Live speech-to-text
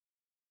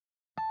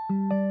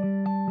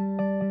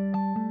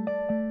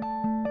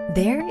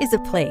There is a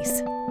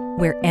place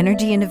where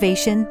energy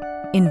innovation,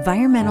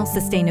 environmental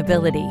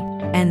sustainability,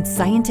 and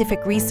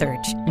scientific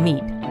research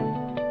meet.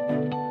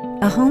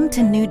 A home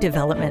to new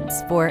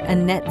developments for a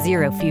net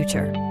zero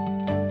future.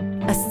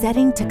 A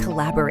setting to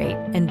collaborate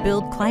and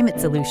build climate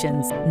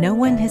solutions no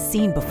one has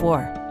seen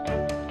before.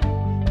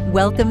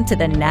 Welcome to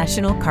the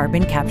National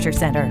Carbon Capture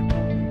Center.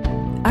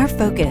 Our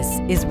focus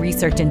is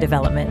research and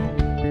development,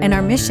 and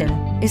our mission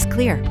is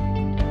clear: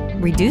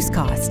 reduce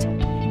cost,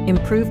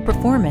 improve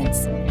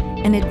performance,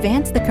 and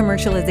advance the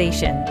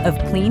commercialization of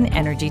clean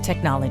energy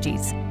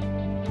technologies.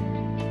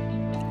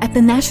 At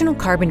the National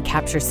Carbon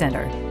Capture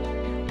Center,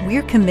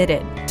 we're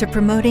committed to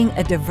promoting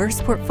a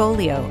diverse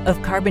portfolio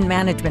of carbon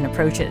management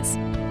approaches,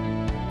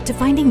 to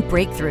finding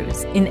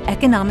breakthroughs in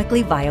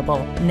economically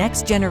viable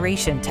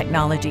next-generation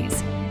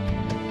technologies,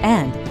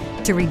 and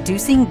to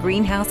reducing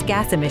greenhouse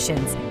gas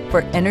emissions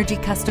for energy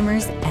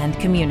customers and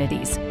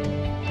communities.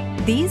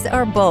 These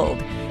are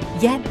bold,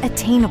 yet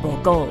attainable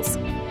goals.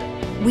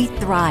 We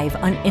thrive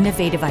on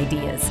innovative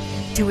ideas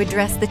to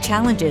address the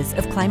challenges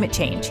of climate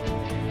change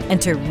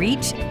and to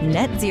reach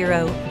net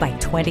zero by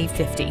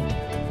 2050.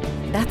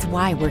 That's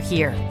why we're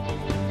here.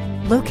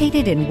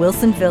 Located in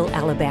Wilsonville,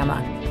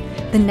 Alabama,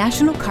 the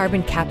National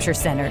Carbon Capture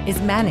Center is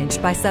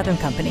managed by Southern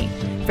Company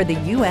for the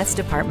U.S.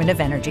 Department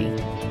of Energy.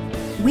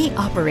 We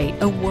operate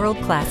a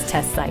world-class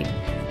test site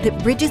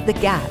that bridges the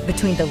gap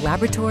between the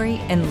laboratory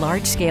and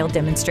large-scale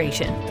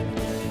demonstration.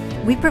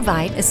 We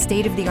provide a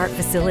state-of-the-art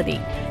facility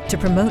to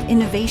promote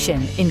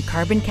innovation in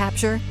carbon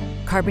capture,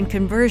 carbon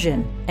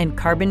conversion, and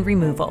carbon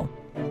removal.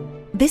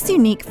 This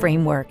unique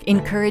framework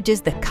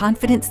encourages the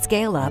confident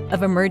scale-up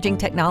of emerging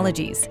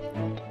technologies.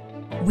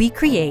 We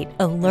create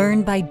a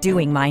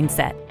learn-by-doing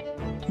mindset,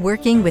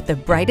 working with the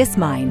brightest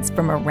minds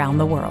from around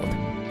the world.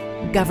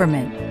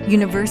 Government,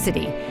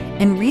 university,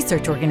 and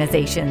research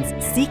organizations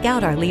seek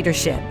out our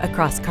leadership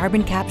across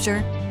carbon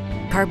capture,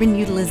 carbon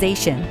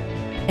utilization,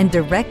 and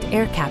direct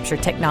air capture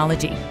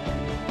technology.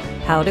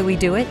 How do we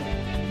do it?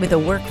 With a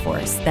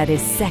workforce that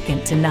is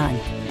second to none.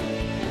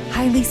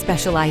 Highly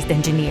specialized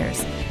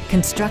engineers,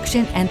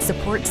 construction and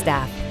support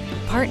staff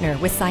partner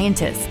with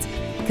scientists,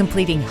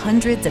 completing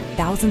hundreds of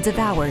thousands of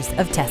hours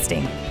of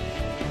testing.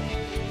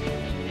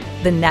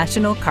 The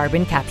National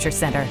Carbon Capture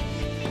Center.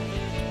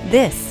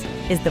 This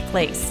is the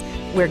place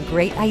where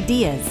great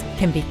ideas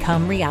can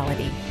become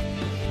reality,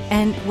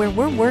 and where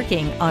we're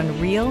working on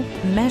real,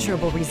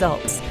 measurable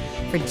results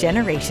for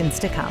generations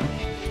to come.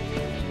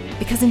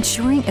 Because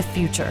ensuring a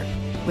future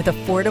with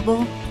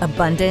affordable,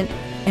 abundant,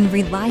 and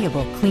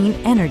reliable clean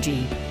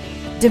energy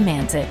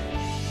demands it.